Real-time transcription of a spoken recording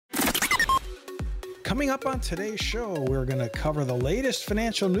Coming up on today's show, we're going to cover the latest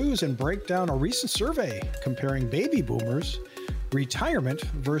financial news and break down a recent survey comparing baby boomers retirement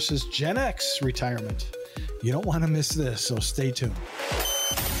versus Gen X retirement. You don't want to miss this, so stay tuned.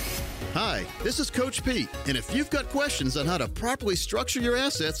 Hi, this is Coach Pete, and if you've got questions on how to properly structure your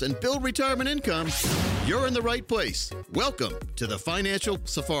assets and build retirement income, you're in the right place. Welcome to the Financial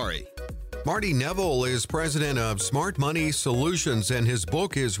Safari. Marty Neville is president of Smart Money Solutions, and his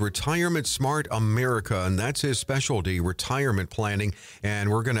book is Retirement Smart America, and that's his specialty, retirement planning. And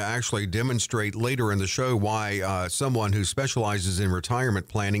we're going to actually demonstrate later in the show why someone who specializes in retirement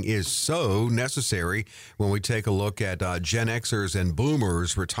planning is so necessary when we take a look at Gen Xers and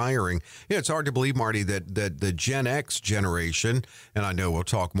Boomers retiring. Yeah, it's hard to believe, Marty, that the Gen X generation, and I know we'll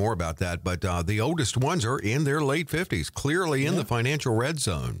talk more about that, but the oldest ones are in their late 50s, clearly in the financial red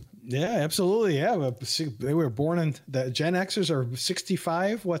zone. Yeah, absolutely. Yeah, they were born in the Gen Xers are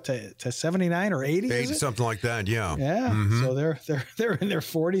 65, to 79 or 80? 80, something like that. Yeah. Yeah. Mm-hmm. So they're in their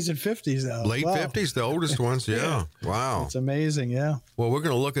 40s and 50s now. Late 50s, the oldest ones. Yeah. Wow. It's amazing. Yeah. Well, we're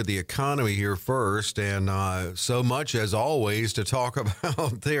going to look at the economy here first, and so much as always to talk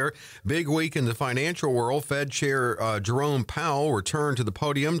about there. Big week in the financial world. Fed Chair Jerome Powell returned to the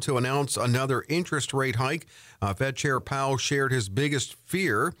podium to announce another interest rate hike. Fed Chair Powell shared his biggest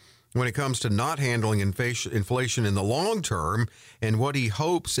fear when it comes to not handling inflation in the long term and what he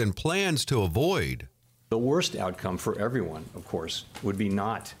hopes and plans to avoid. The worst outcome for everyone, of course, would be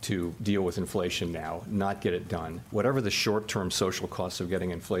not to deal with inflation now, not get it done. Whatever the short-term social costs of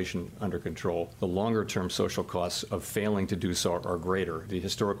getting inflation under control, the longer-term social costs of failing to do so are greater. The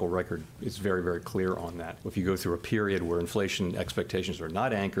historical record is very, very clear on that. If you go through a period where inflation expectations are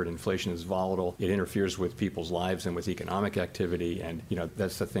not anchored, inflation is volatile, it interferes with people's lives and with economic activity, and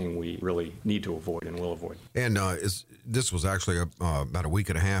that's the thing we really need to avoid and will avoid. And this was actually about a week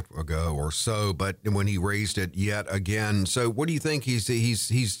and a half ago or so, but when he raised it yet again. So what do you think?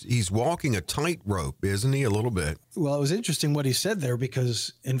 He's walking a tightrope, isn't he, a little bit? Well, it was interesting what he said there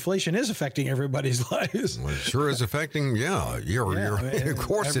because inflation is affecting everybody's lives. Well, it sure is affecting, of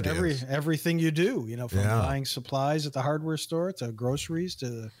course it is. Everything you do, from buying supplies at the hardware store to groceries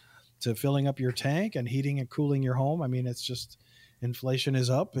to filling up your tank and heating and cooling your home. I mean, it's just inflation is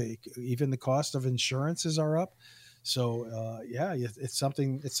up. Even the cost of insurances are up. So, it's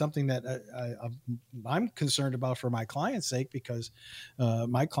something that I'm concerned about for my clients' sake because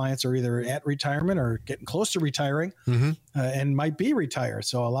my clients are either at retirement or getting close to retiring and might be retired.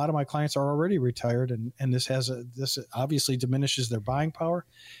 So a lot of my clients are already retired, and this obviously diminishes their buying power.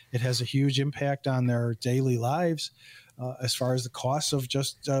 It has a huge impact on their daily lives. As far as the cost of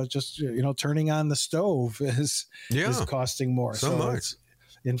just turning on the stove is costing more. So much.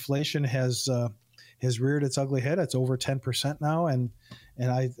 Inflation has reared its ugly head. It's over 10% now, and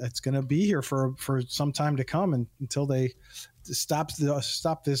it's going to be here for some time to come until they stop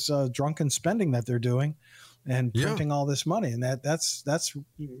this drunken spending that they're doing and printing all this money. And that's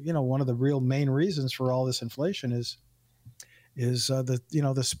one of the real main reasons for all this inflation is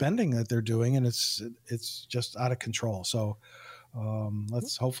the spending that they're doing, and it's just out of control. So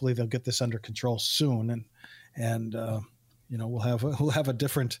hopefully they'll get this under control soon, and we'll have a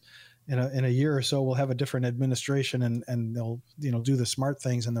different. In a year or so, we'll have a different administration, and they'll do the smart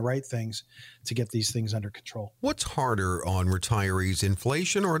things and the right things to get these things under control. What's harder on retarees,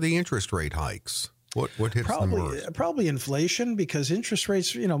 inflation or the interest rate hikes? What hits them worse? Probably inflation, because interest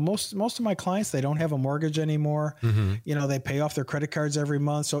rates, most of my clients, they don't have a mortgage anymore. Mm-hmm. They pay off their credit cards every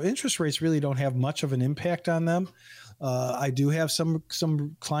month. So interest rates really don't have much of an impact on them. I do have some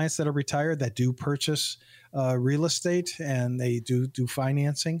clients that are retired that do purchase real estate, and they do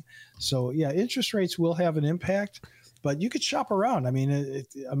financing. So interest rates will have an impact, but you could shop around. I mean,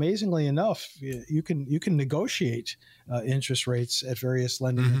 amazingly enough, you can negotiate interest rates at various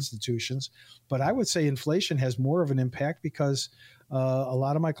lending institutions. But I would say inflation has more of an impact because a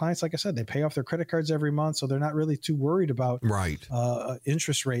lot of my clients, like I said, they pay off their credit cards every month, so they're not really too worried about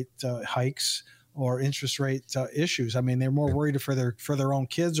interest rate hikes or interest rate issues. I mean, they're more worried for their own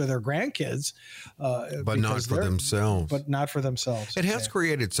kids or their grandkids, but not for themselves. But not for themselves. It has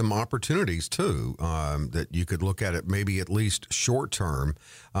created some opportunities too that you could look at it maybe at least short term.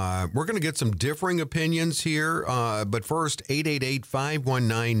 We're going to get some differing opinions here, but first,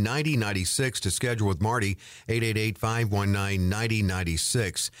 888-519-9096 to schedule with Marty.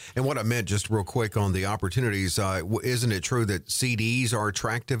 888-519-9096. And what I meant, just real quick on the opportunities, isn't it true that CDs are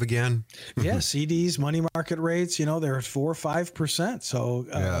attractive again? Yes. CDs, money market rates, they're 4 or 5%. So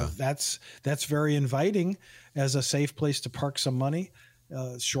that's very inviting as a safe place to park some money.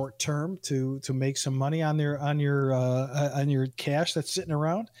 short term to make some money on your cash that's sitting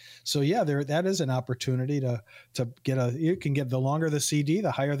around. So yeah, that is an opportunity to get you can get, the longer the CD,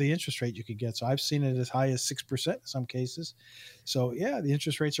 the higher the interest rate you could get. So I've seen it as high as 6% in some cases. So yeah, the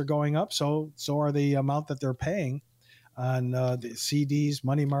interest rates are going up. So are the amount that they're paying on the CDs,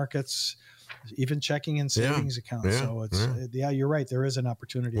 money markets, even checking and savings accounts. Yeah, so you're right. There is an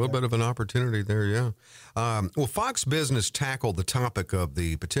opportunity. A little bit of an opportunity there, yeah. Well, Fox Business tackled the topic of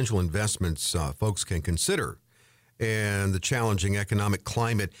the potential investments folks can consider and the challenging economic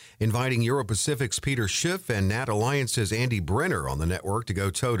climate, inviting Euro-Pacific's Peter Schiff and Nat Alliance's Andy Brenner on the network to go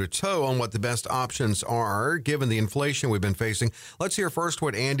toe-to-toe on what the best options are, given the inflation we've been facing. Let's hear first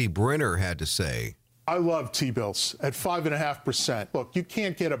what Andy Brenner had to say. I love T-bills at 5.5%. Look, you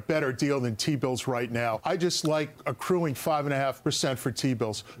can't get a better deal than T-bills right now. I just like accruing 5.5% for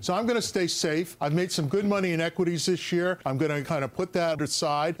T-bills. So I'm going to stay safe. I've made some good money in equities this year. I'm going to kind of put that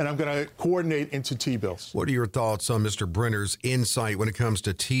aside, and I'm going to coordinate into T-bills. What are your thoughts on Mr. Brenner's insight when it comes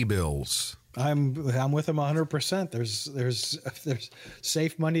to T-bills? I'm with him 100%. There's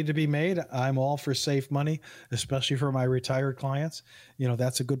safe money to be made. I'm all for safe money, especially for my retired clients.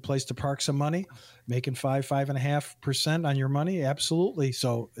 That's a good place to park some money, making 5.5% on your money. Absolutely.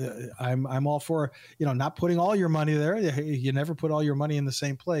 So I'm all for, not putting all your money there. You never put all your money in the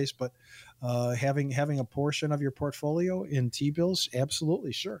same place, but having a portion of your portfolio in T-bills,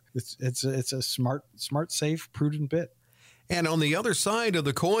 absolutely, sure. It's a smart, safe, prudent bit. And on the other side of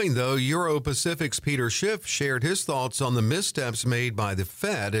the coin, though, Euro-Pacific's Peter Schiff shared his thoughts on the missteps made by the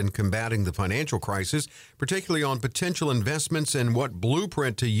Fed in combating the financial crisis, particularly on potential investments and what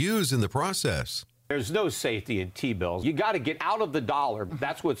blueprint to use in the process. There's no safety in T-bills. You got to get out of the dollar.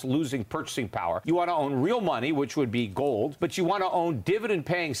 That's what's losing purchasing power. You want to own real money, which would be gold, but you want to own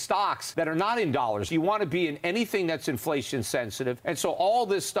dividend-paying stocks that are not in dollars. You want to be in anything that's inflation sensitive. And so all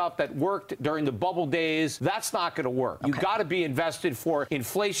this stuff that worked during the bubble days, that's not going to work. Okay. You've got to be invested for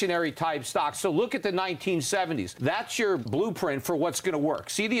inflationary type stocks. So look at the 1970s. That's your blueprint for what's going to work.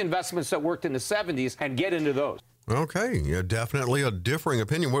 See the investments that worked in the 70s and get into those. Okay, yeah, definitely a differing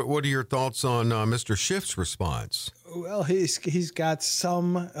opinion. What are your thoughts on Mr. Schiff's response? Well, he's got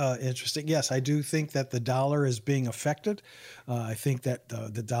some interesting. Yes, I do think that the dollar is being affected. I think that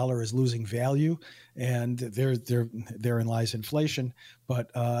the dollar is losing value, and therein lies inflation.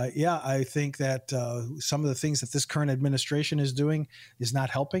 But I think that some of the things that this current administration is doing is not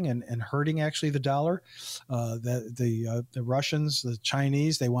helping and hurting actually the dollar. The Russians, the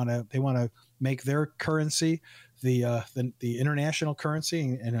Chinese, they want to make their currency the international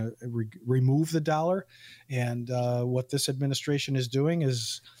currency and remove the dollar. And what this administration is doing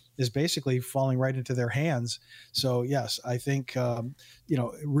is basically falling right into their hands. So yes, I think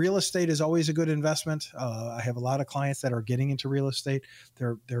real estate is always a good investment. I have a lot of clients that are getting into real estate.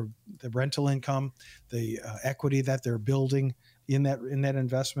 The rental income, the equity that they're building in that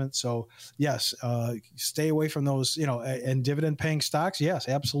investment. So yes, stay away from those. And dividend paying stocks. Yes,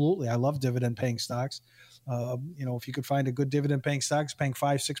 absolutely. I love dividend paying stocks. If you could find a good dividend paying stocks paying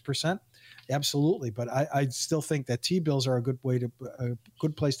 5-6%, absolutely. But I still think that T-bills are a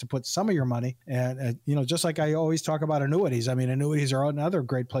good place to put some of your money. And just like I always talk about annuities. I mean, annuities are another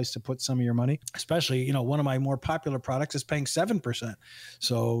great place to put some of your money, especially, one of my more popular products is paying 7%.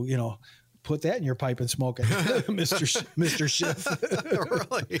 So, put that in your pipe and smoke it, Mr. Schiff.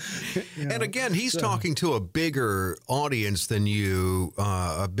 Really? And again, he's talking to a bigger audience than you,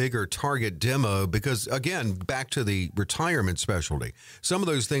 a bigger target demo, because again, back to the retirement specialty, some of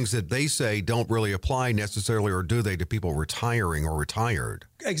those things that they say don't really apply necessarily, or do they, to people retiring or retired?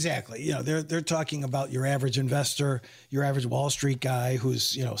 Exactly. They're talking about your average investor, your average Wall Street guy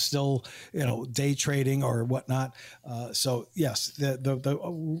who's, still, day trading or whatnot. So yes,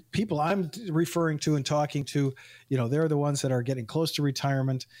 the people I'm referring to and talking to, they're the ones that are getting close to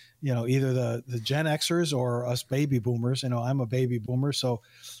retirement, either the Gen Xers or us baby boomers. I'm a baby boomer. So,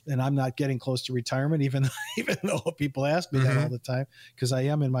 and I'm not getting close to retirement, even though people ask me that all the time, because I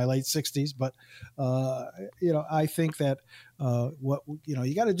am in my late 60s. But, I think that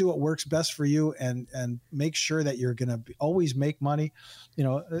you got to do what works best for you and make sure that you're going to always make money.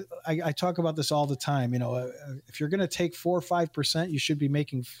 I talk about this all the time. If you're going to take 4 or 5%, you should be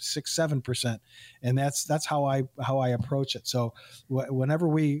making 6-7%, and that's how I approach it. So whenever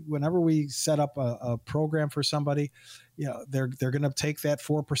we set up a program for somebody, they're going to take that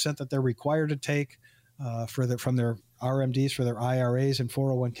 4% that they're required to take from their RMDs, for their IRAs and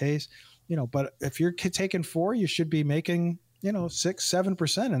 401ks. But if you're taking 4, you should be making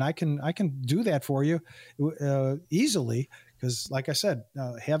 6-7%, and I can do that for you easily, because like I said,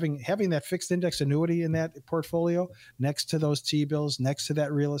 having that fixed index annuity in that portfolio next to those T-bills, next to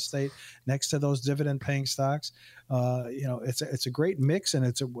that real estate, next to those dividend paying stocks, it's a great mix, and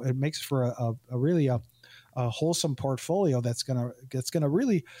it makes for a really wholesome portfolio that's gonna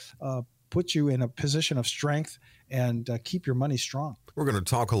really put you in a position of strength and keep your money strong. We're going to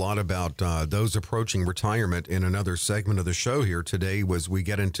talk a lot about those approaching retirement in another segment of the show here today as we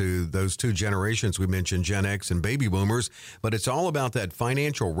get into those two generations. We mentioned Gen X and baby boomers, but it's all about that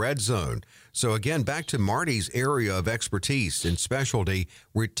financial red zone. So again, back to Marty's area of expertise and specialty,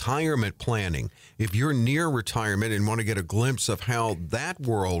 retirement planning. If you're near retirement and want to get a glimpse of how that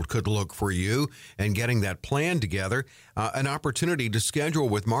world could look for you and getting that plan together, an opportunity to schedule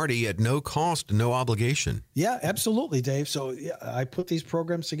with Marty at no cost, no obligation. Yeah, absolutely, Dave. So I put these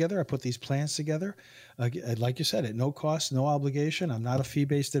programs together. I put these plans together. Like you said, at no cost, no obligation. I'm not a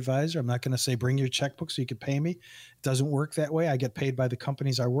fee-based advisor. I'm not going to say, bring your checkbook so you can pay me. It doesn't work that way. I get paid by the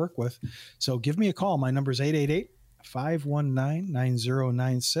companies I work with. So give me a call. My number is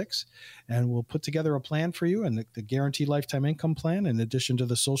 888-519-9096, and we'll put together a plan for you, and the guaranteed lifetime income plan, in addition to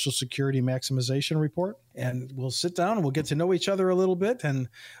the Social Security maximization report. And we'll sit down and we'll get to know each other a little bit, and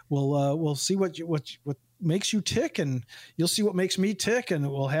we'll see what makes you tick, and you'll see what makes me tick, and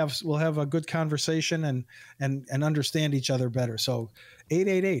we'll have a good conversation and understand each other better. So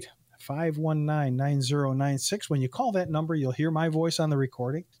 888-519-9096. When you call that number, you'll hear my voice on the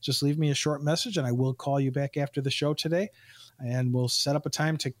recording. Just leave me a short message, and I will call you back after the show today, and we'll set up a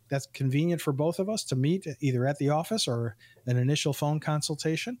time that's convenient for both of us to meet either at the office or an initial phone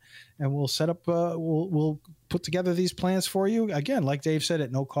consultation, and we'll set up we'll put together these plans for you. Again, like Dave said,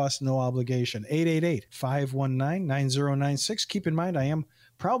 at no cost, no obligation. 888-519-9096. Keep in mind, I am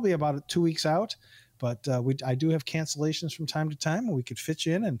probably about 2 weeks out, but I do have cancellations from time to time, and we could fit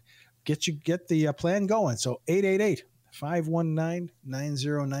you in and get the plan going. So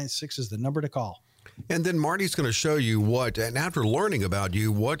 888-519-9096 is the number to call. And then Marty's going to show you and after learning about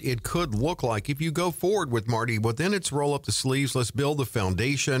you, what it could look like if you go forward with Marty. Well, then it's roll up the sleeves. Let's build the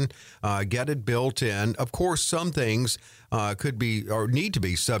foundation, get it built in. Of course, some things could be or need to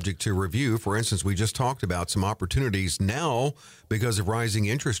be subject to review. For instance, we just talked about some opportunities now because of rising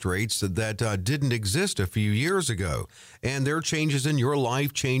interest rates that didn't exist a few years ago. And there are changes in your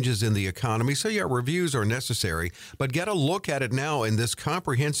life, changes in the economy. So, yeah, reviews are necessary. But get a look at it now in this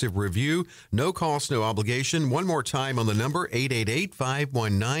comprehensive review. No cost, no obligation. One more time on the number,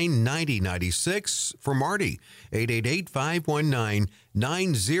 888-519-9096 for Marty.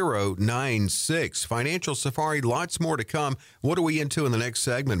 888-519-9096. Financial Safari, lots more to come. What are we into in the next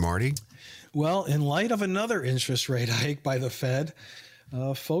segment, Marty? Well, in light of another interest rate hike by the Fed,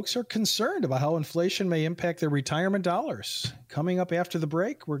 folks are concerned about how inflation may impact their retirement dollars. Coming up after the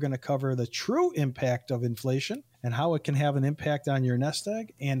break, we're going to cover the true impact of inflation and how it can have an impact on your nest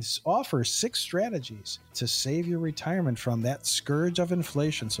egg, and offer 6 strategies to save your retirement from that scourge of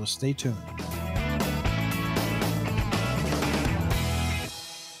inflation. So stay tuned.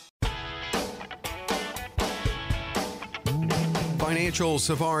 Financial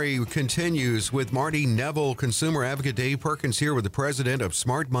Safari continues with Marty Neville, consumer advocate. Dave Perkins here with the president of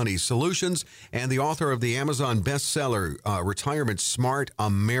Smart Money Solutions and the author of the Amazon bestseller, Retirement Smart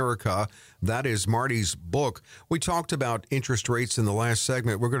America. That is Marty's book. We talked about interest rates in the last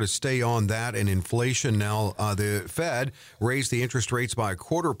segment. We're going to stay on that and inflation now. The Fed raised the interest rates by a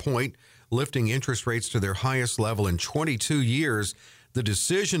quarter point, lifting interest rates to their highest level in 22 years. The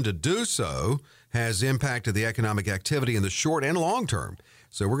decision to do so has impacted the economic activity in the short and long term.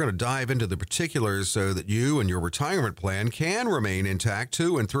 So we're going to dive into the particulars so that you and your retirement plan can remain intact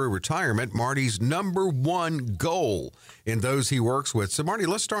to and through retirement, Marty's number one goal in those he works with. So, Marty,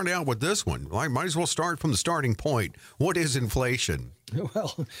 let's start out with this one. I might as well start from the starting point. What is inflation?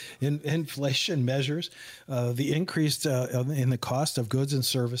 Well, inflation measures the increase in the cost of goods and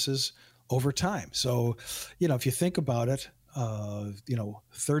services over time. So, if you think about it,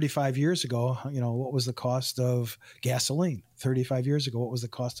 35 years ago, what was the cost of gasoline? 35 years ago, what was the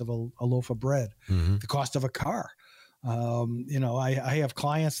cost of a loaf of bread? Mm-hmm. The cost of a car? I have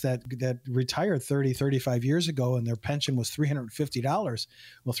clients that retired 35 years ago and their pension was $350.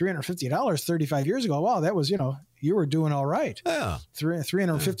 Well, $350 35 years ago, wow, that was, you were doing all right. Yeah.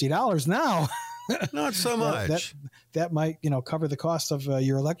 $350 now. Not so much. That might, cover the cost of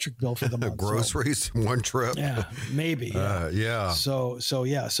your electric bill for the month. Groceries, one trip. Yeah, maybe. Yeah. So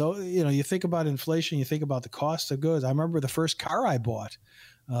you think about inflation, you think about the cost of goods. I remember the first car I bought.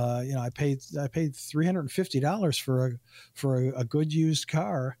 I paid $350 for a good used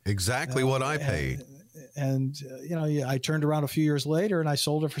car. Exactly what I paid. I turned around a few years later and I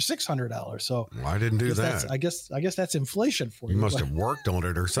sold it for $600. So I didn't do that. I guess that's inflation for you. You must have worked on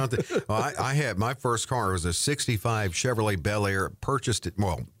it or something. Well, I had my first car was a 65 Chevrolet Bel Air,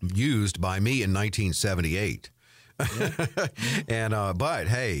 used by me in 1978. Yeah. And but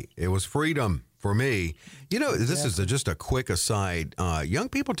hey, it was freedom for me. This is just a quick aside. Young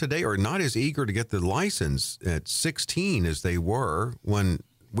people today are not as eager to get the license at 16 as they were when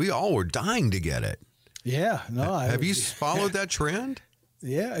we all were dying to get it. Yeah, no. Have you followed that trend?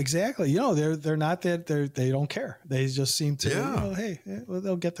 Yeah, exactly. They're not that they don't care. They just seem to.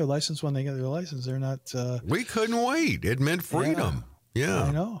 They'll get their license when they get their license. They're not. We couldn't wait. It meant freedom. Yeah,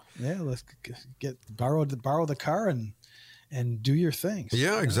 I know. Yeah, let's borrow the car and do your things.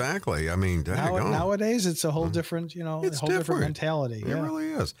 Yeah, exactly. I mean, nowadays it's a whole different, different mentality. It really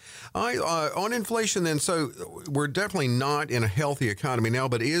is. On inflation then, so we're definitely not in a healthy economy now,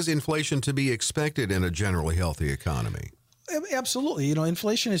 but is inflation to be expected in a generally healthy economy? Absolutely.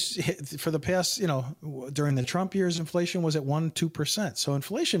 Inflation is for the past, during the Trump years, inflation was at 1-2%. So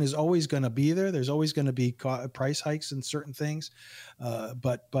inflation is always going to be there. There's always going to be price hikes in certain things.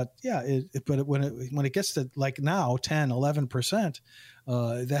 But when it gets to like now 10-11%,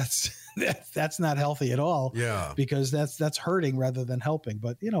 that's not healthy at all. Yeah, because that's hurting rather than helping.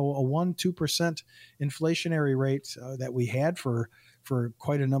 But a 1-2% inflationary rate that we had for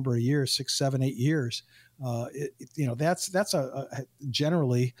quite a number of years, 6, 7, 8 years. That's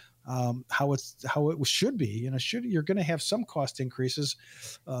generally how it should be. You're going to have some cost increases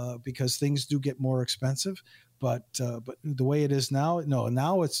because things do get more expensive. But the way it is now,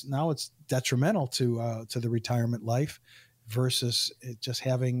 now it's detrimental to the retirement life versus it just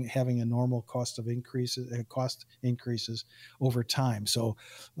having a normal cost increases over time. So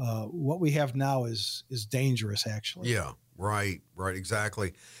what we have now is dangerous, actually. Yeah. Right,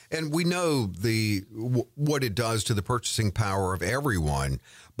 exactly. And we know what it does to the purchasing power of everyone,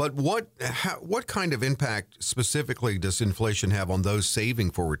 but what kind of impact specifically does inflation have on those saving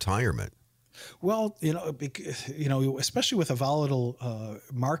for retirement? Well, especially with a volatile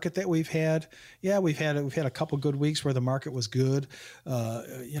market that we've had. Yeah, we've had a couple good weeks where the market was good,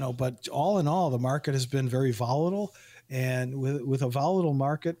 but all in all, the market has been very volatile, and with a volatile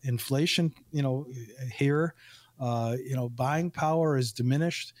market, inflation, here. Buying power is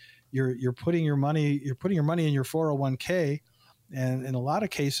diminished. You're putting your money in your 401k, and in a lot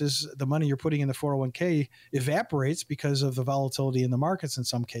of cases, the money you're putting in the 401k evaporates because of the volatility in the markets in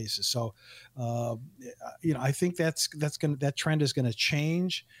some cases. So, I think that trend is going to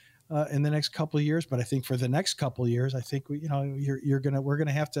change in the next couple of years. But I think for the next couple of years, I think we're going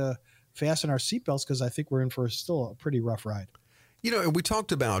to have to fasten our seatbelts because I think we're in for still a pretty rough ride. We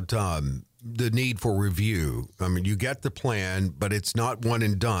talked about the need for review. I mean, you get the plan, but it's not one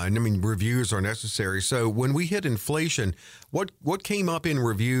and done. I mean, reviews are necessary. So when we hit inflation, what came up in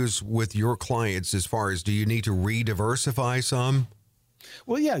reviews with your clients as far as do you need to re-diversify some?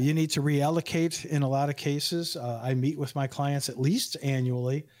 Well, yeah, you need to reallocate in a lot of cases. I meet with my clients at least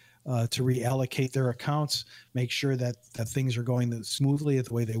annually to reallocate their accounts, make sure that things are going smoothly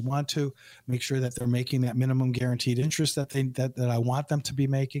the way they want to, make sure that they're making that minimum guaranteed interest that I want them to be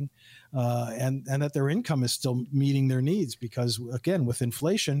making, and that their income is still meeting their needs. Because again, with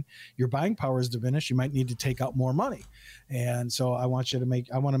inflation, your buying power is diminished. You might need to take out more money, and so I want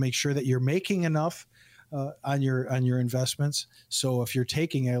to make sure that you're making enough on your investments. So if you're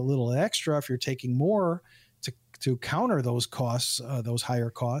taking a little extra, if you're taking more to counter those costs, those higher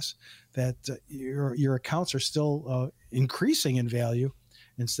costs, that your accounts are still increasing in value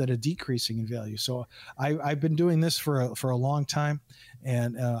instead of decreasing in value. So I've been doing this for a long time,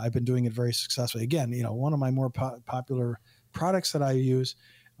 and I've been doing it very successfully. Again, one of my more popular products that I use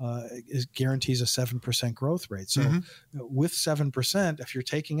guarantees a 7% growth rate. So with 7%, if you're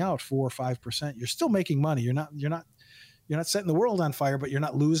taking out 4 or 5%, you're still making money. You're not setting the world on fire, but you're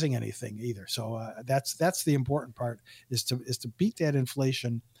not losing anything either. So that's the important part is to beat that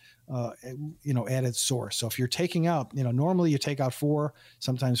inflation, at its source. So if you're taking out, normally you take out 4,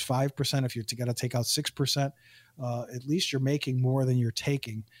 sometimes 5%. If you got to take out 6%, at least you're making more than you're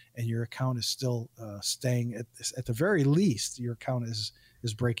taking, and your account is still staying at the very least. Your account is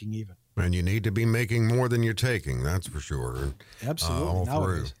breaking even. And you need to be making more than you're taking. That's for sure. Absolutely. All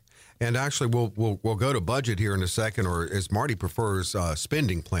through. And actually, we'll go to budget here in a second, or as Marty prefers,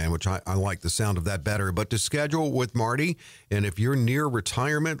 spending plan, which I like the sound of that better. But to schedule with Marty, and if you're near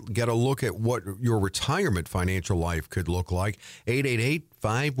retirement, get a look at what your retirement financial life could look like.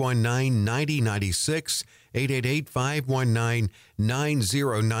 888-519-9096.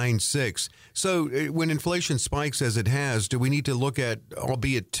 888-519-9096. So when inflation spikes as it has, do we need to look at,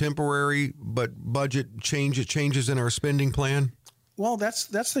 albeit temporary, but budget changes in our spending plan? Well, that's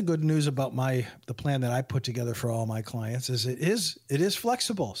the good news about the plan that I put together for all my clients is it is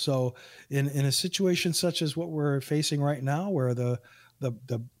flexible. So in a situation such as what we're facing right now, where the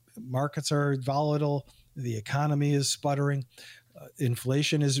markets are volatile, the economy is sputtering,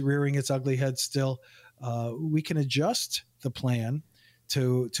 inflation is rearing its ugly head still, we can adjust the plan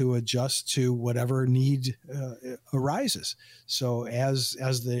to adjust to whatever need arises. So as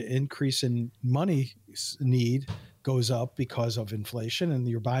the increase in money need goes up because of inflation and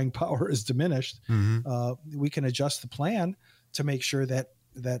your buying power is diminished, we can adjust the plan to make sure that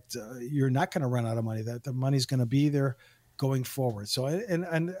you're not going to run out of money, that the money's going to be there going forward. So,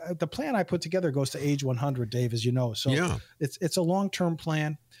 and the plan I put together goes to age 100, Dave, as you know. So yeah. It's a long-term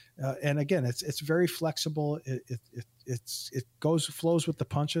plan. And again, it's very flexible. It flows with the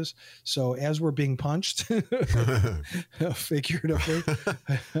punches. So as we're being punched, figuratively,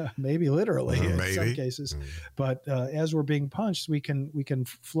 maybe literally in some cases, but as we're being punched, we can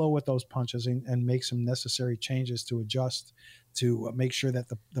flow with those punches and make some necessary changes to adjust to make sure that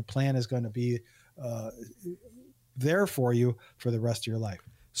the plan is going to be there for you for the rest of your life.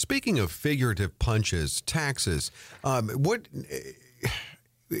 Speaking of figurative punches, taxes, what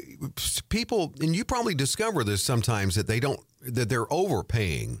people, and you probably discover this sometimes, that they're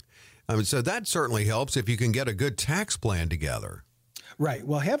overpaying. I mean, so that certainly helps if you can get a good tax plan together. Right.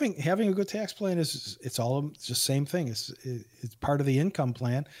 Well, having a good tax plan it's the same thing. It's part of the income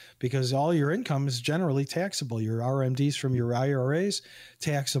plan because all your income is generally taxable. Your RMDs from your IRAs,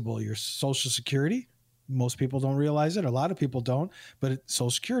 taxable. Your Social Security, most people don't realize it. A lot of people don't, but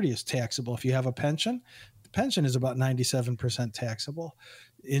Social Security is taxable. If you have a pension, the pension is about 97% taxable.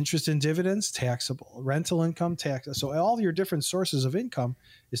 Interest and dividends, taxable. Rental income, tax. So all your different sources of income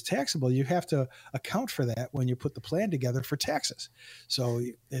is taxable. You have to account for that when you put the plan together for taxes. So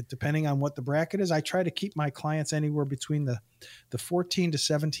depending on what the bracket is, I try to keep my clients anywhere between the 14 to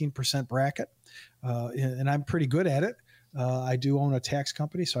 17% bracket, and I'm pretty good at it. I do own a tax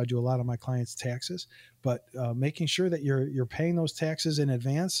company, so I do a lot of my clients' taxes. But making sure that you're paying those taxes in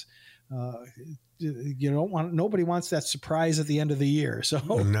advance. Nobody wants that surprise at the end of the year. So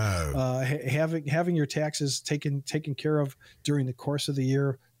having your taxes taken care of during the course of the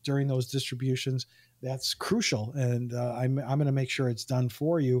year, during those distributions, that's crucial. And I'm going to make sure it's done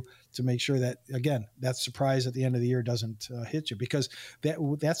for you to make sure that, again, that surprise at the end of the year doesn't hit you, because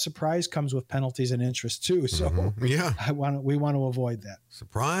that surprise comes with penalties and interest too. So we want to avoid that.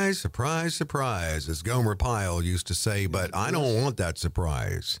 Surprise, surprise, surprise, as Gomer Pyle used to say, but I don't want that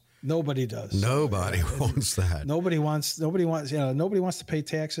surprise. Nobody does. Nobody wants that. Nobody wants to pay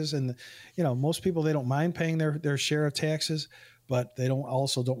taxes. And, most people, they don't mind paying their share of taxes, but they don't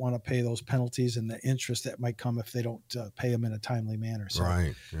want to pay those penalties and the interest that might come if they don't pay them in a timely manner. So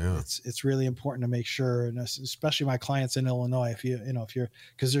right. Yeah. It's really important to make sure, and especially my clients in Illinois,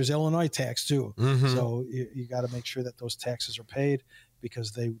 because there's Illinois tax too. Mm-hmm. So you got to make sure that those taxes are paid,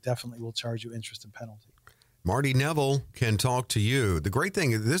 because they definitely will charge you interest and penalty. Marty Neville can talk to you. The great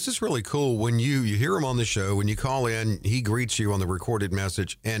thing, this is really cool. When you hear him on the show, when you call in, he greets you on the recorded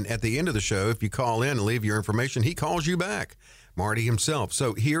message. And at the end of the show, if you call in and leave your information, he calls you back, Marty himself.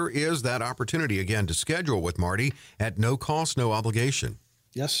 So here is that opportunity again to schedule with Marty at no cost, no obligation.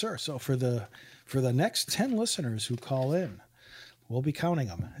 Yes, sir. So for the next 10 listeners who call in, we'll be counting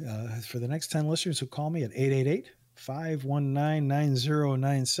them. For the next 10 listeners who call me at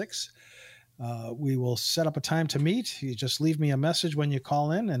 888-519-9096, we will set up a time to meet. You just leave me a message when you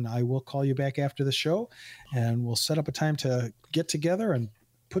call in, and I will call you back after the show, and we'll set up a time to get together and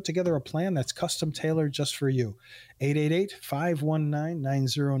put together a plan that's custom tailored just for you.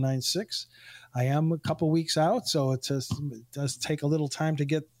 888-519-9096. I am a couple weeks out, so it does take a little time to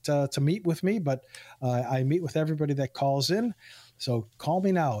get to meet with me, but I meet with everybody that calls in. So call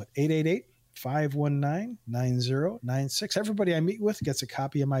me now at 888-519-9096. Everybody I meet with gets a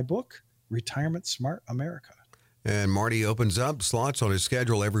copy of my book, Retirement Smart America. And Marty opens up slots on his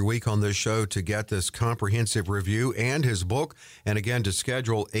schedule every week on this show to get this comprehensive review and his book. And again, to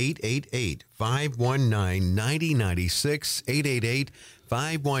schedule, 888-519-9096,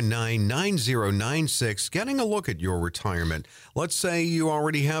 888-519-9096, getting a look at your retirement. Let's say you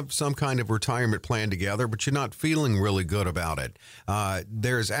already have some kind of retirement plan together, but you're not feeling really good about it.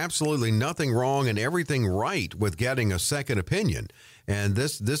 There's absolutely nothing wrong and everything right with getting a second opinion. And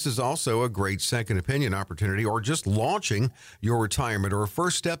this is also a great second opinion opportunity, or just launching your retirement, or a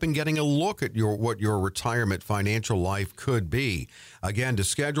first step in getting a look at what your retirement financial life could be. Again, to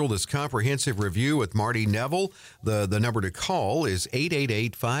schedule this comprehensive review with Marty Neville, the number to call is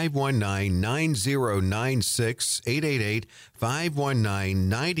 888-519-9096,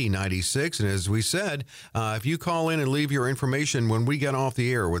 888-519-9096. And as we said, if you call in and leave your information when we get off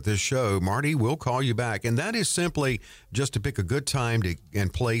the air with this show, Marty will call you back. And that is simply just to pick a good time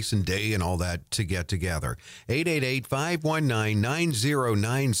and place and day and all that to get together.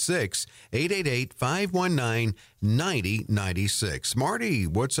 888-519-9096, 888-519-9096. Marty,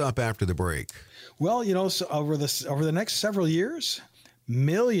 what's up after the break? Well, so over the next several years,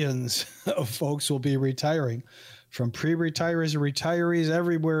 millions of folks will be retiring, from pre-retirees to retirees,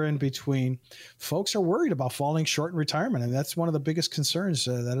 everywhere in between. Folks are worried about falling short in retirement, and that's one of the biggest concerns.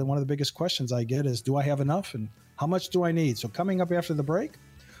 One of the biggest questions I get is, do I have enough, and how much do I need? So coming up after the break,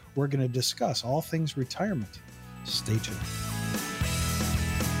 we're going to discuss all things retirement. Stay tuned.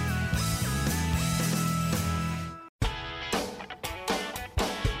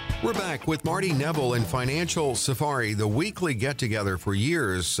 We're back with Marty Neville and Financial Safari, the weekly get-together for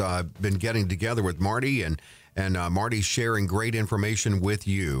years. I've been getting together with Marty, and Marty's sharing great information with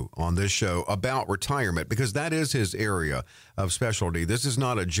you on this show about retirement, because that is his area of specialty. This is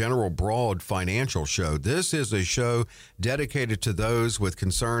not a general, broad financial show. This is a show dedicated to those with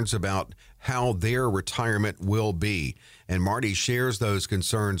concerns about how their retirement will be. And Marty shares those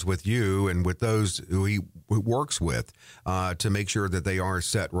concerns with you and with those who he works with to make sure that they are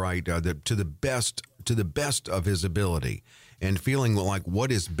set right to the best of his ability, and feeling like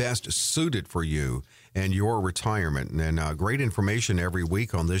what is best suited for you and your retirement. And great information every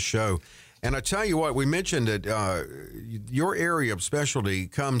week on this show. And I tell you what, we mentioned that your area of specialty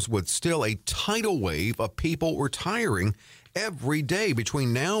comes with still a tidal wave of people retiring every day.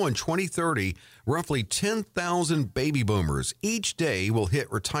 Between now and 2030, roughly 10,000 baby boomers each day will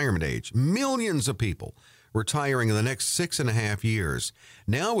hit retirement age. Millions of people retiring in the next 6.5 years.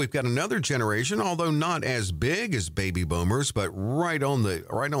 Now we've got another generation, although not as big as baby boomers, but right on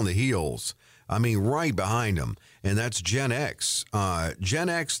the heels. I mean, right behind them, and that's Gen X. Gen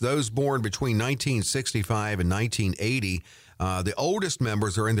X, those born between 1965 and 1980. The oldest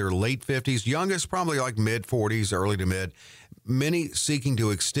members are in their late 50s, youngest probably like mid-40s, early to mid. Many seeking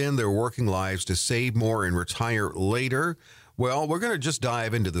to extend their working lives to save more and retire later. Well, we're going to just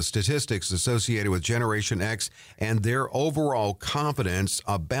dive into the statistics associated with Generation X and their overall confidence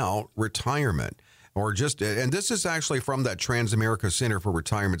about retirement. And this is actually from that Transamerica Center for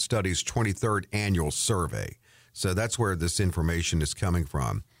Retirement Studies 23rd annual survey. So that's where this information is coming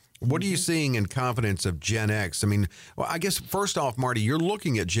from. What are you seeing in confidence of Gen X? I mean, well, I guess first off, Marty, you're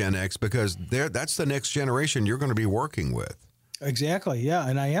looking at Gen X because that's the next generation you're going to be working with. Exactly. Yeah.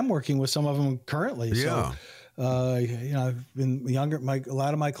 And I am working with some of them currently. Yeah. So, I've been younger. A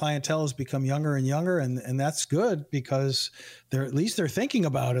lot of my clientele has become younger and younger, and that's good because they're thinking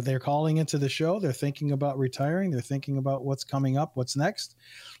about it. They're calling into the show. They're thinking about retiring. They're thinking about what's coming up, what's next.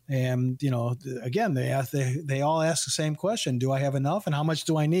 And, again, they all ask the same question: do I have enough, and how much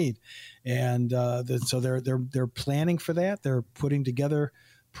do I need? And so they're planning for that. They're putting together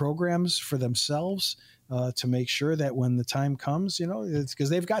programs for themselves to make sure that when the time comes, it's because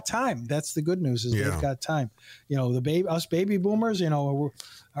they've got time. That's the good news, is they've got time. Us baby boomers,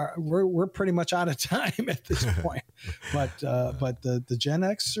 we're pretty much out of time at this point. But the Gen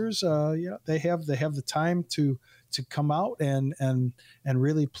Xers, they have the time to come out and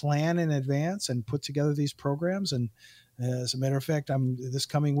really plan in advance and put together these programs. And as a matter of fact, this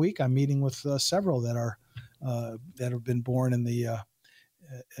coming week I'm meeting with several that have been born in the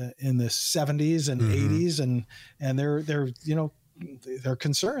 70s and 80s, and they're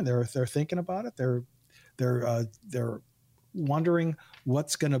concerned. They're thinking about it. They're wondering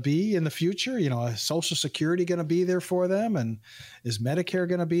what's going to be in the future. Is Social Security going to be there for them, and is Medicare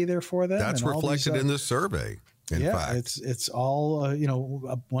going to be there for them? That's reflected in this survey. In fact, it's all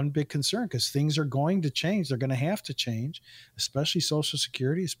one big concern, because things are going to change. They're going to have to change, especially Social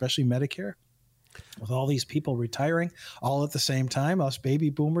Security, especially Medicare. With all these people retiring all at the same time, us baby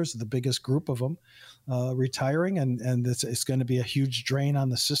boomers are the biggest group of them retiring, and it's going to be a huge drain on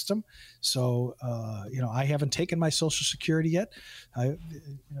the system. So, I haven't taken my Social Security yet. I'm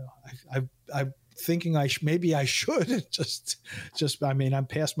thinking maybe I should I'm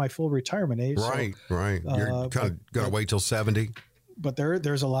past my full retirement age. Right. You're kind of going to wait till 70. but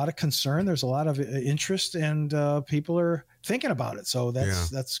there's a lot of concern. There's a lot of interest, and people are thinking about it. So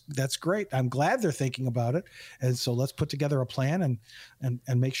that's great. I'm glad they're thinking about it. And so let's put together a plan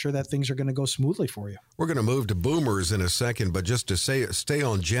and make sure that things are going to go smoothly for you. We're going to move to boomers in a second, but just to stay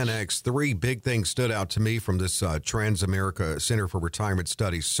on Gen X, 3 big things stood out to me from this Transamerica Center for Retirement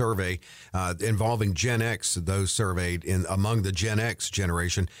Studies survey involving Gen X. Those surveyed among the Gen X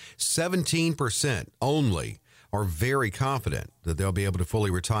generation, 17% only are very confident that they'll be able to fully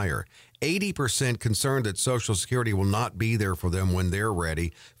retire. 80% concerned that Social Security will not be there for them when they're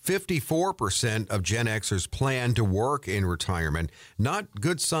ready. 54% of Gen Xers plan to work in retirement. Not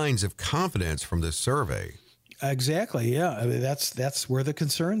good signs of confidence from this survey. Exactly. Yeah. I mean, that's where the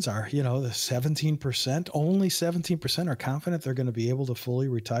concerns are. The 17%, only 17% are confident they're going to be able to fully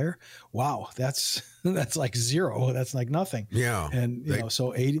retire. Wow. That's like zero. That's like nothing. Yeah. And,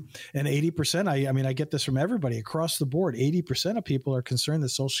 so 80%, I get this from everybody across the board. 80% of people are concerned that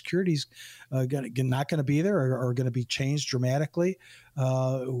Social Security's not going to be there or going to be changed dramatically.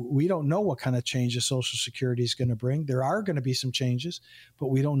 We don't know what kind of changes Social Security is going to bring. There are going to be some changes, but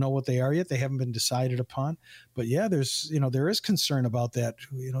we don't know what they are yet. They haven't been decided upon. But yeah, there is concern about that.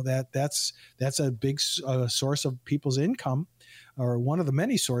 That's a big source of people's income, or one of the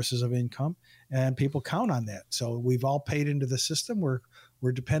many sources of income, and people count on that. So we've all paid into the system. We're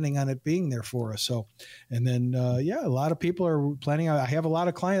depending on it being there for us. So, and then, a lot of people are planning on, I have a lot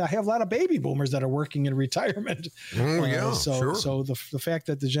of clients, I have a lot of baby boomers that are working in retirement. So the fact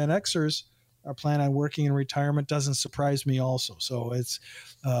that the Gen Xers are planning on working in retirement doesn't surprise me also. So it's,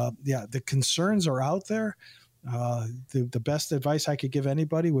 the concerns are out there. The best advice I could give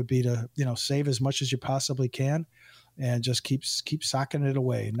anybody would be to, save as much as you possibly can. And just keep socking it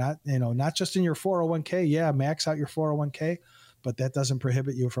away. Not just in your 401k. Yeah, max out your 401k, but that doesn't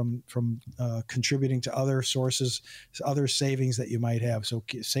prohibit you from contributing to other sources, other savings that you might have. So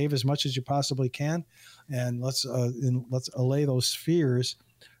save as much as you possibly can, and let's allay those fears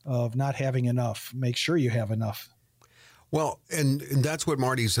of not having enough. Make sure you have enough. Well, and that's what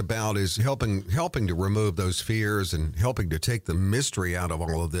Marty's about, is helping to remove those fears and helping to take the mystery out of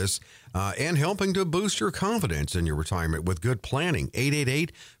all of this, and helping to boost your confidence in your retirement with good planning.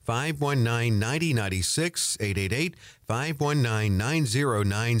 888-519-9096,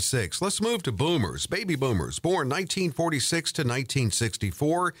 888-519-9096. Let's move to boomers, baby boomers, born 1946 to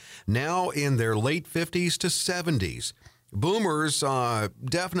 1964, now in their late 50s to 70s. Boomers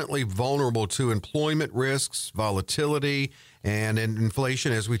definitely vulnerable to employment risks, volatility, and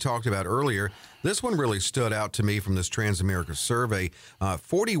inflation, as we talked about earlier. This one really stood out to me from this Transamerica survey.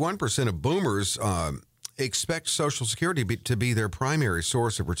 41% of boomers expect Social Security to be their primary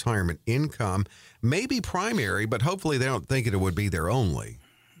source of retirement income. Maybe primary, but hopefully they don't think it would be their only.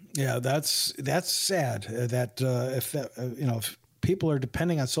 Yeah, that's sad. If people are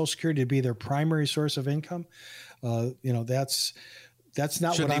depending on Social Security to be their primary source of income, that's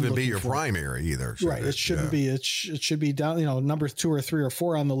not shouldn't what I'm even be your for. Primary either. Right. It shouldn't be. It should be down, number 2 or 3 or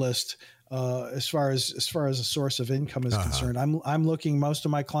 4 on the list. As far as a source of income is concerned, I'm looking, most of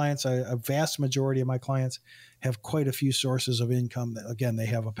my clients, a vast majority of my clients have quite a few sources of income. Again, they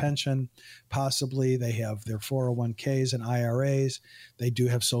have a pension, possibly they have their 401ks and IRAs. They do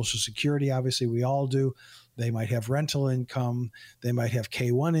have Social Security. Obviously we all do. They might have rental income. They might have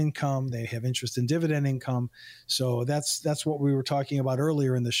K-1 income. They have interest in dividend income. So that's what we were talking about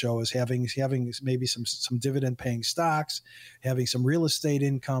earlier in the show, is having maybe some dividend paying stocks, having some real estate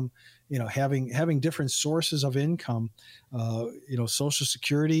income, having different sources of income. Social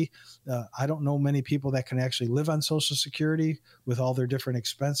Security. I don't know many people that can actually live on Social Security with all their different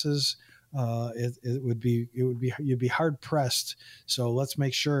expenses. You'd be hard pressed. So let's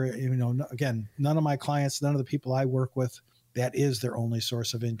make sure, again, none of my clients, none of the people I work with, that is their only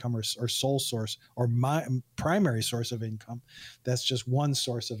source of income or sole source or my primary source of income. That's just one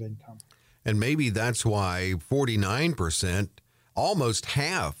source of income. And maybe that's why 49%, almost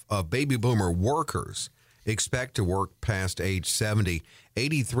half of baby boomer workers, expect to work past age 70.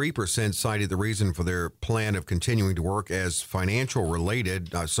 83% cited the reason for their plan of continuing to work as financial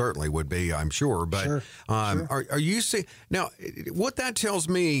related. Certainly would be, I'm sure. But sure. Are you seeing now? What that tells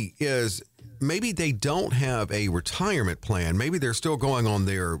me is maybe they don't have a retirement plan. Maybe they're still going on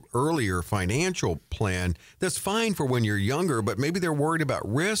their earlier financial plan. That's fine for when you're younger, but maybe they're worried about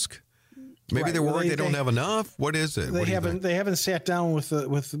risk. Maybe Right. they're Well, worried they don't have enough. What is it? They haven't sat down with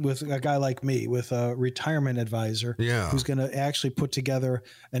a guy like me, with a retirement advisor, who's going to actually put together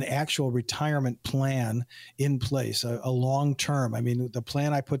an actual retirement plan in place, a long term. I mean, the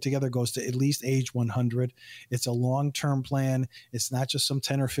plan I put together goes to at least age 100. It's a long term plan. It's not just some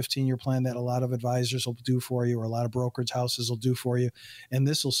 10 or 15 year plan that a lot of advisors will do for you, or a lot of brokerage houses will do for you. And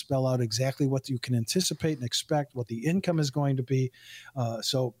this will spell out exactly what you can anticipate and expect, what the income is going to be.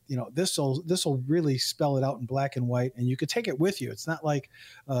 So this will really spell it out in black and white, and you could take it with you. It's not like,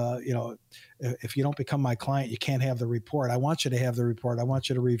 if you don't become my client, you can't have the report. I want you to have the report. I want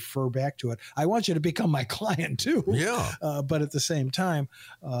you to refer back to it. I want you to become my client too. Yeah. But at the same time,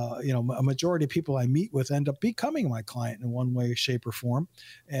 a majority of people I meet with end up becoming my client in one way, shape, or form,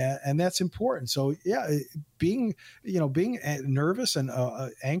 and that's important. So being nervous and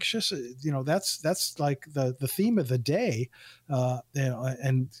anxious, that's like the theme of the day.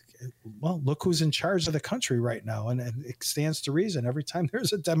 Well, look who's in charge of the country right now, and it stands to reason. Every time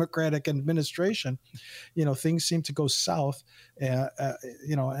there's a Democratic administration, things seem to go south. And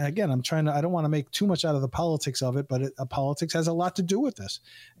again, I don't want to make too much out of the politics of it, but politics has a lot to do with this.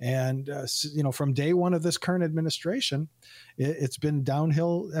 And from day one of this current administration, it's been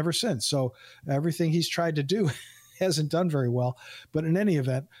downhill ever since. So everything he's tried to do hasn't done very well. But in any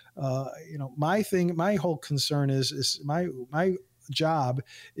event, my whole concern is my job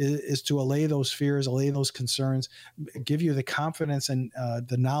is to allay those fears, allay those concerns, give you the confidence and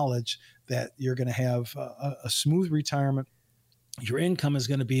the knowledge that you're going to have a smooth retirement. Your income is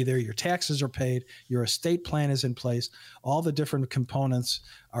going to be there. Your taxes are paid. Your estate plan is in place. All the different components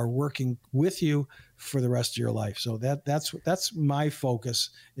are working with you for the rest of your life. So that's my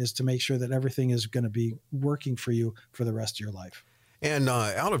focus, is to make sure that everything is going to be working for you for the rest of your life. And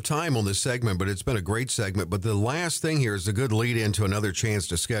out of time on this segment, but it's been a great segment. But the last thing here is a good lead into another chance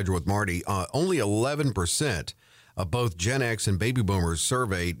to schedule with Marty. Only 11% of both Gen X and baby boomers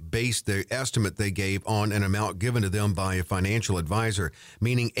surveyed based the estimate they gave on an amount given to them by a financial advisor,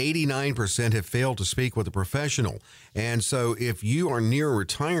 meaning 89% have failed to speak with a professional. And so if you are near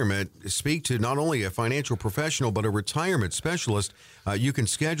retirement, speak to not only a financial professional, but a retirement specialist. You can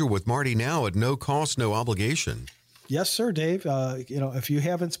schedule with Marty now at no cost, no obligation. Yes, sir, Dave. If you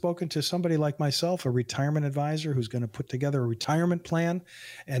haven't spoken to somebody like myself, a retirement advisor who's going to put together a retirement plan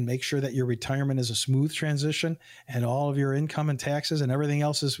and make sure that your retirement is a smooth transition and all of your income and taxes and everything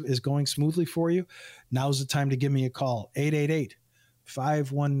else is going smoothly for you, now's the time to give me a call.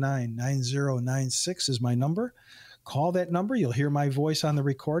 888-519-9096 is my number. Call that number. You'll hear my voice on the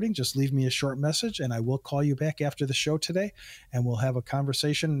recording. Just leave me a short message, and I will call you back after the show today, and we'll have a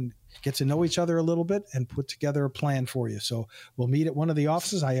conversation, get to know each other a little bit, and put together a plan for you. So we'll meet at one of the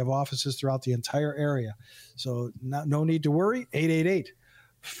offices. I have offices throughout the entire area. So no need to worry.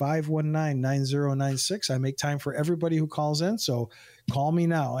 888-519-9096. I make time for everybody who calls in. So call me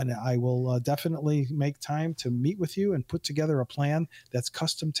now, and I will definitely make time to meet with you and put together a plan that's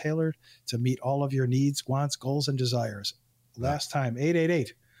custom tailored to meet all of your needs, wants, goals, and desires. Last time,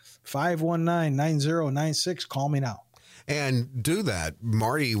 888-519-9096. Call me now. And do that.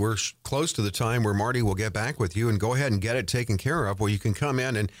 Marty, we're close to the time where Marty will get back with you and go ahead and get it taken care of, where you can come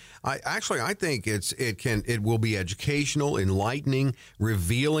in. And I think it will be educational, enlightening,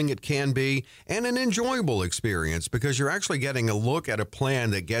 revealing it can be, and an enjoyable experience, because you're actually getting a look at a plan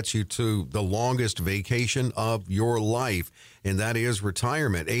that gets you to the longest vacation of your life, and that is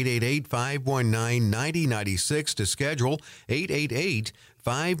retirement. 888-519-9096 to schedule.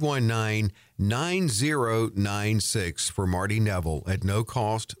 888-519-9096 for Marty Neville at no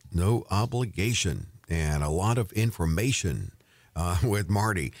cost, no obligation, and a lot of information with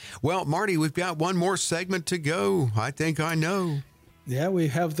Marty. Well, Marty, we've got one more segment to go. I think I know. Yeah, we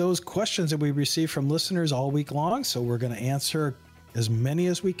have those questions that we receive from listeners all week long, so we're going to answer as many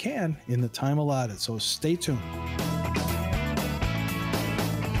as we can in the time allotted. So stay tuned.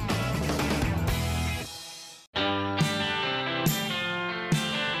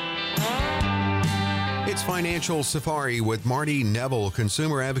 It's Financial Safari with Marty Neville,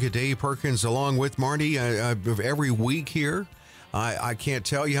 consumer advocate Dave Perkins, along with Marty every week here. I can't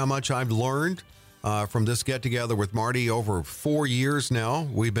tell you how much I've learned from this get-together with Marty. Over 4 years now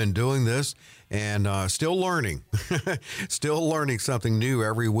we've been doing this, and still learning. Still learning something new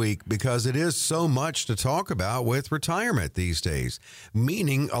every week, because it is so much to talk about with retirement these days,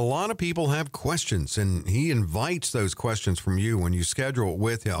 meaning a lot of people have questions, and he invites those questions from you when you schedule it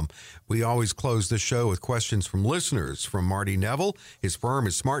with him. We always close the show with questions from listeners from Marty Neville. His firm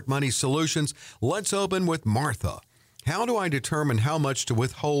is Smart Money Solutions. Let's open with Martha. How do I determine how much to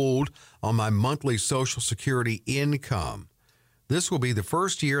withhold on my monthly Social Security income? This will be the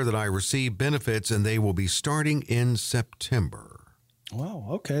first year that I receive benefits, and they will be starting in September. Wow.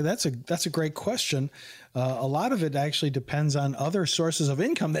 Okay. That's a great question. A lot of it actually depends on other sources of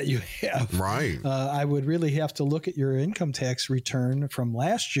income that you have. Right. I would really have to look at your income tax return from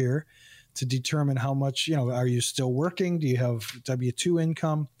last year to determine how much, are you still working? Do you have W-2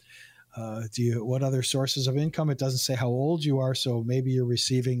 income? What other sources of income? It doesn't say how old you are. So maybe you're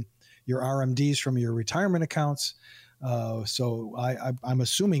receiving your RMDs from your retirement accounts. So I'm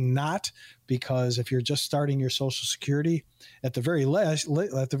assuming not, because if you're just starting your Social Security, at the very latest,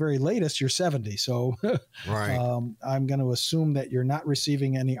 you're 70. So right. I'm going to assume that you're not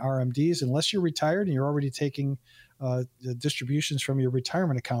receiving any RMDs unless you're retired and you're already taking the distributions from your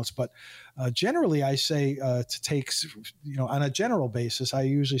retirement accounts. But generally, I say to take, on a general basis, I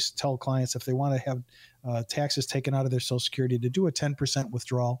usually tell clients if they want to have taxes taken out of their Social Security to do a 10%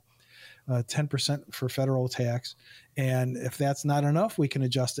 withdrawal. 10% for federal tax. And if that's not enough, we can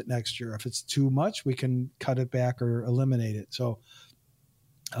adjust it next year. If it's too much, we can cut it back or eliminate it. So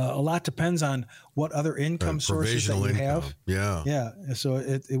a lot depends on what other income sources that you have. Yeah. Yeah. So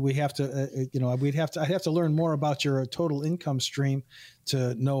I'd have to learn more about your total income stream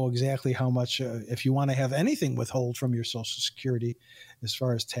to know exactly how much, if you want to have anything withhold from your Social Security as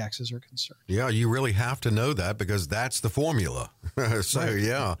far as taxes are concerned. Yeah, you really have to know that because that's the formula. So, right.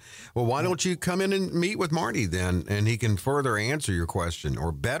 Yeah. Well, why don't you come in and meet with Marty then, and he can further answer your question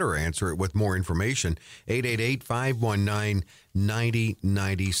or better answer it with more information.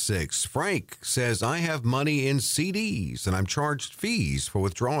 888-519-9096. Frank says, I have money in CDs and I'm charged fees for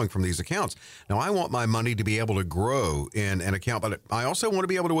withdrawing from these accounts. Now, I want my money to be able to grow in an account, but I also want to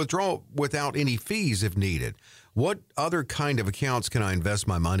be able to withdraw without any fees if needed. What other kind of accounts can I invest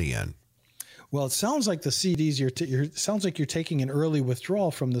my money in? Well, it sounds like the CDs sounds like you're taking an early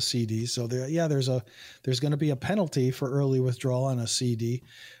withdrawal from the CDs. So there's going to be a penalty for early withdrawal on a CD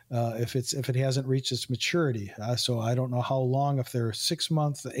if it hasn't reached its maturity. So I don't know how long, if they're 6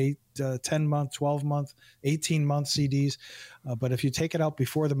 month, 8, 10 month, 12 month, 18 month CDs. But if you take it out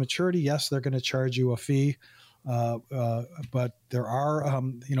before the maturity, yes, they're going to charge you a fee. But there are,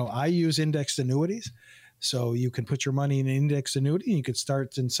 I use indexed annuities. So you can put your money in an indexed annuity and you could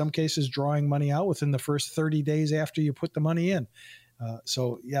start, in some cases, drawing money out within the first 30 days after you put the money in.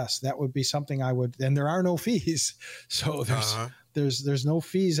 So yes, that would be something I would, and there are no fees. So there's no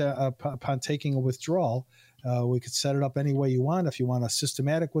fees upon taking a withdrawal. We could set it up any way you want. If you want a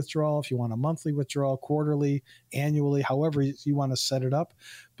systematic withdrawal, if you want a monthly withdrawal, quarterly, annually, however you want to set it up.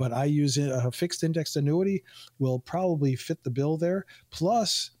 But I use a fixed indexed annuity will probably fit the bill there.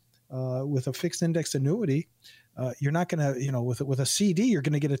 Plus, with a fixed indexed annuity, you're not going to, with a CD, you're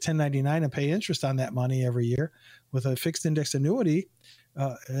going to get a 1099 and pay interest on that money every year. With a fixed indexed annuity,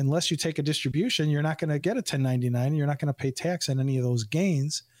 unless you take a distribution, you're not going to get a 1099. You're not going to pay tax on any of those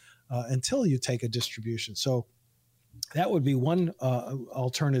gains until you take a distribution. So that would be one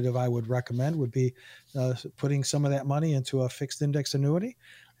alternative I would recommend, would be putting some of that money into a fixed index annuity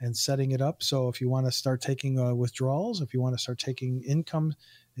and setting it up. So if you want to start taking withdrawals, if you want to start taking income,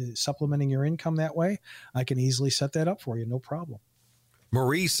 supplementing your income that way, I can easily set that up for you. No problem.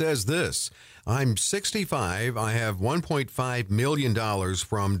 Marie says this, I'm 65. I have $1.5 million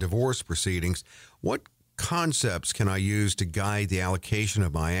from divorce proceedings. What concepts can I use to guide the allocation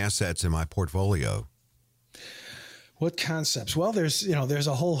of my assets in my portfolio? What concepts? Well, there's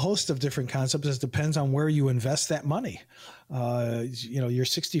a whole host of different concepts. It depends on where you invest that money. You're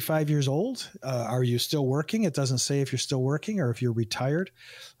 65 years old. Are you still working? It doesn't say if you're still working or if you're retired.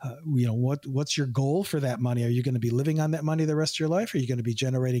 What's your goal for that money? Are you going to be living on that money the rest of your life? Are you going to be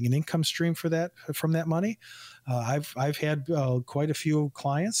generating an income stream from that money? I've had quite a few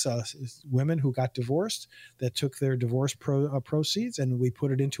clients, women who got divorced, that took their divorce proceeds and we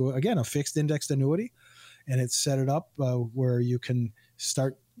put it into, again, a fixed indexed annuity. And it's set it up where you can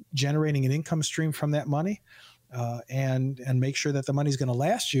start generating an income stream from that money and make sure that the money is going to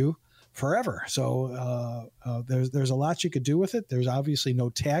last you forever. So there's a lot you could do with it. There's obviously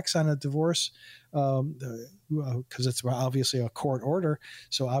no tax on a divorce because it's obviously a court order.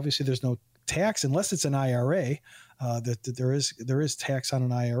 So obviously there's no tax unless it's an IRA. That there is tax on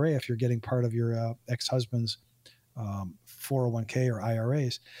an IRA if you're getting part of your ex-husband's 401k or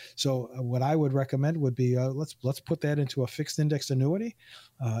IRAs. So what I would recommend would be let's put that into a fixed index annuity.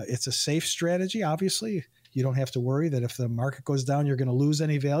 It's a safe strategy. Obviously, you don't have to worry that if the market goes down, you're going to lose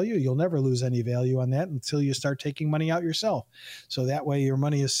any value. You'll never lose any value on that until you start taking money out yourself. So that way your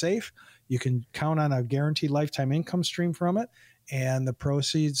money is safe. You can count on a guaranteed lifetime income stream from it. And the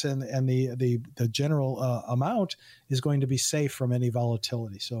proceeds and the general amount is going to be safe from any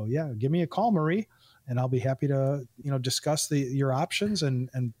volatility. So yeah, give me a call, Marie. and I'll be happy to, discuss your options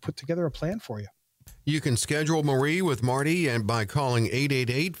and put together a plan for you. You can schedule Marie with Marty and by calling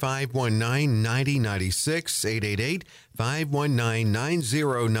 888-519-9096,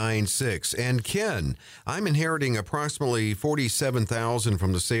 888-519-9096. And Ken, I'm inheriting approximately $47,000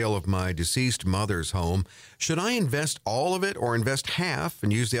 from the sale of my deceased mother's home. Should I invest all of it or invest half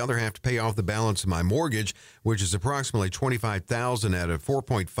and use the other half to pay off the balance of my mortgage, which is approximately $25,000 at a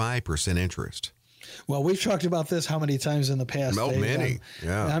 4.5% interest? Well, we've talked about this how many times in the past? No, many.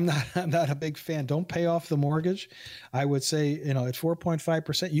 Yeah. I'm not a big fan. Don't pay off the mortgage. I would say, at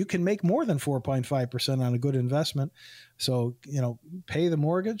 4.5%, you can make more than 4.5% on a good investment. So, pay the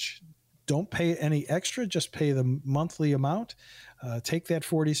mortgage. Don't pay any extra. Just pay the monthly amount. Take that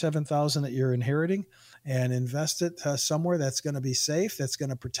 $47,000 that you're inheriting and invest it somewhere that's going to be safe. That's going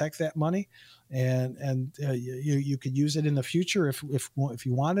to protect that money, and you could use it in the future if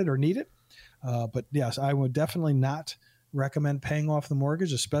you want it or need it. But yes, I would definitely not recommend paying off the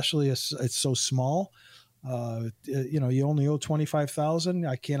mortgage, especially as it's so small. You only owe $25,000.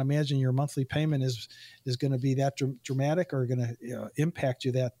 I can't imagine your monthly payment is going to be that dramatic or going to impact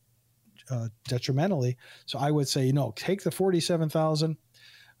you that detrimentally. So I would say, take the $47,000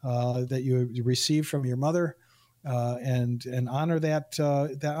 that you received from your mother and honor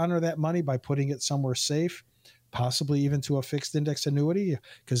that money by putting it somewhere safe. Possibly even to a fixed index annuity.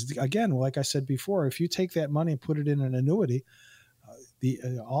 Because again, like I said before, if you take that money and put it in an annuity,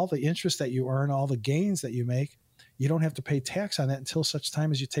 all the interest that you earn, all the gains that you make, you don't have to pay tax on that until such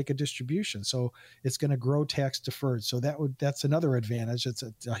time as you take a distribution. So it's going to grow tax deferred. So that's another advantage. It's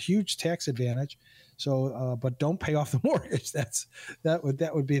a huge tax advantage. So, but don't pay off the mortgage. That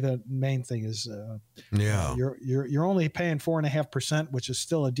would be the main thing. Is you're only paying 4.5%, which is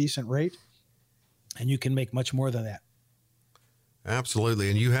still a decent rate. And you can make much more than that. Absolutely.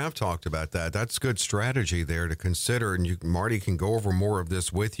 And you have talked about that. That's good strategy there to consider. And Marty can go over more of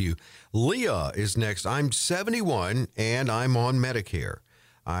this with you. Leah is next. I'm 71 and I'm on Medicare.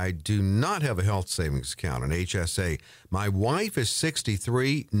 I do not have a health savings account, an HSA. My wife is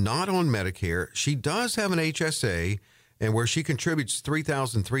 63, not on Medicare. She does have an HSA, and where she contributes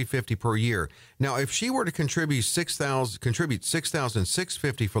 $3,350 per year. Now, if she were to contribute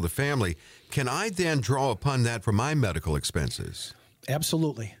 $6,650 for the family, can I then draw upon that for my medical expenses?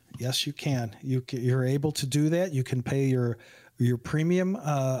 Absolutely. Yes, you can. You're able to do that. You can pay your premium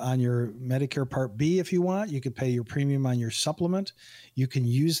on your Medicare Part B if you want. You can pay your premium on your supplement. You can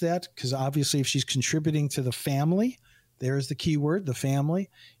use that because obviously if she's contributing to the family, there's the key word, the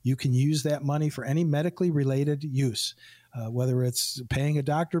family. You can use that money for any medically related use, whether it's paying a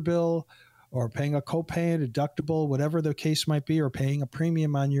doctor bill or paying a copay, a deductible, whatever the case might be, or paying a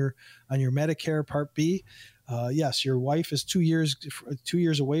premium on your Medicare Part B. Yes, your wife is 2 years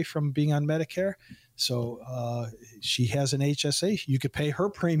away from being on Medicare, so she has an HSA. You could pay her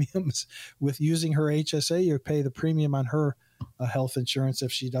premiums with using her HSA. You pay the premium on her health insurance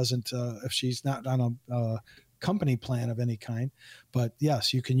if she's not on a company plan of any kind. But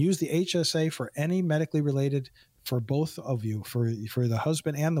yes, you can use the HSA for any medically related, for both of you, for the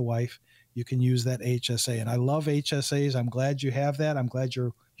husband and the wife. You can use that HSA. And I love HSAs. I'm glad you have that. I'm glad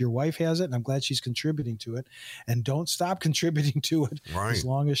your wife has it, and I'm glad she's contributing to it. And don't stop contributing to it as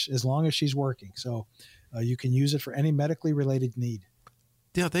long as she's working. So you can use it for any medically related need.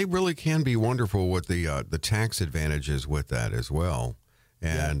 Yeah, they really can be wonderful with the tax advantages with that as well.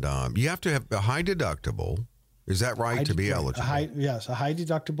 And you have to have a high deductible. Is that right, to be eligible? Yes, a high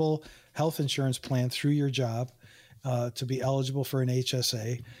deductible health insurance plan through your job to be eligible for an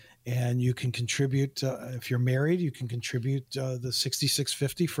HSA. And you can contribute, if you're married, you can contribute the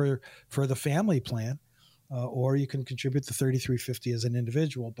 $66.50 for the family plan, or you can contribute the $33.50 as an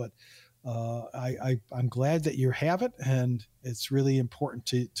individual. But I'm glad that you have it, and it's really important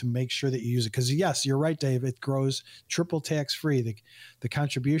to make sure that you use it. Because yes, you're right, Dave. It grows triple tax free. The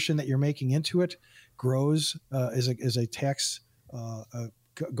contribution that you're making into it grows is a tax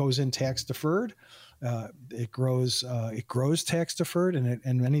goes in tax deferred. It grows tax deferred,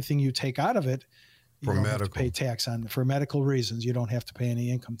 and anything you take out of it, you don't have to pay tax on for medical reasons. You don't have to pay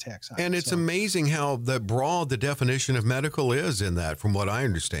any income tax on it. And it's amazing how broad the definition of medical is in that, from what I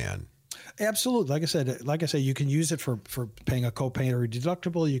understand. Absolutely. Like I said, you can use it for paying a copay or a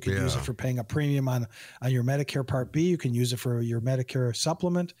deductible. You can use it for paying a premium on your Medicare Part B. You can use it for your Medicare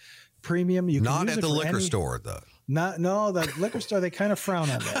supplement premium. You can not use at the liquor store, though. No, the liquor store, they kind of frown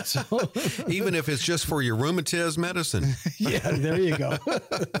on that. So. Even if it's just for your rheumatism medicine. Yeah, there you go.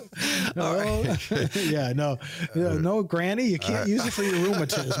 No, Granny, you can't use it for your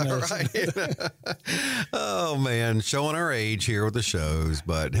rheumatism medicine. Right. Oh, man, showing our age here with the shows.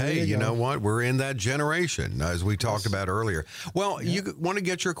 But, hey, you know what? We're in that generation, as we talked about earlier. Well, you want to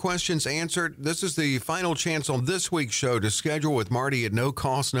get your questions answered? This is the final chance on this week's show to schedule with Marty at no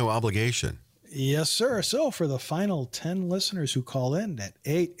cost, no obligation. Yes, sir. So for the final 10 listeners who call in at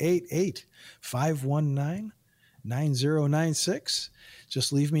 888-519-9096,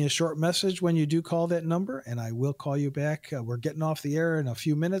 just leave me a short message when you do call that number, and I will call you back. We're getting off the air in a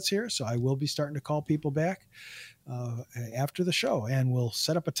few minutes here, so I will be starting to call people back after the show, and we'll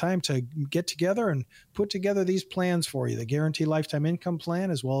set up a time to get together and put together these plans for you, the Guaranteed Lifetime Income Plan,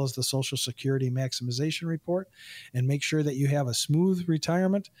 as well as the Social Security Maximization Report, and make sure that you have a smooth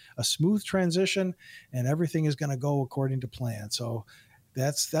retirement, a smooth transition, and everything is going to go according to plan. So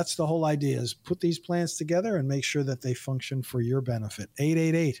that's the whole idea, is put these plans together and make sure that they function for your benefit.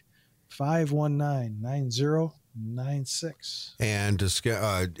 888-519-9096. And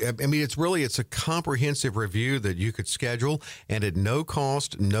it's a comprehensive review that you could schedule, and at no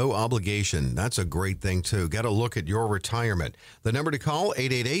cost, no obligation. That's a great thing too. Got to look at your retirement. The number to call,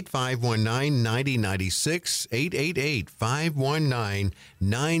 888-519-9096,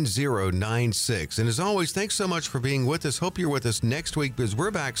 888-519-9096. And as always, thanks so much for being with us. Hope you're with us next week, because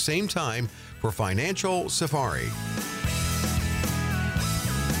we're back same time for Financial Safari.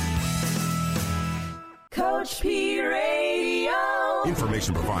 Coach P Radio.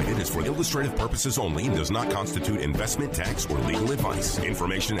 Information provided is for illustrative purposes only and does not constitute investment, tax, or legal advice.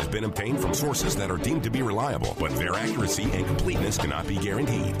 Information has been obtained from sources that are deemed to be reliable, but their accuracy and completeness cannot be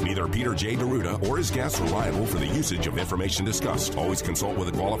guaranteed. Neither Peter J. D'Arruda or his guests are liable for the usage of information discussed. Always consult with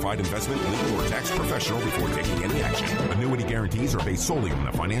a qualified investment, legal, or tax professional before taking any action. Annuity guarantees are based solely on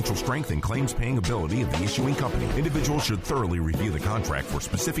the financial strength and claims-paying ability of the issuing company. Individuals should thoroughly review the contract for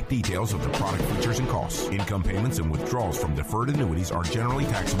specific details of the product features and costs. Income payments and withdrawals from deferred annuities are generally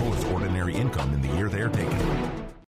taxable as ordinary income in the year they are taken.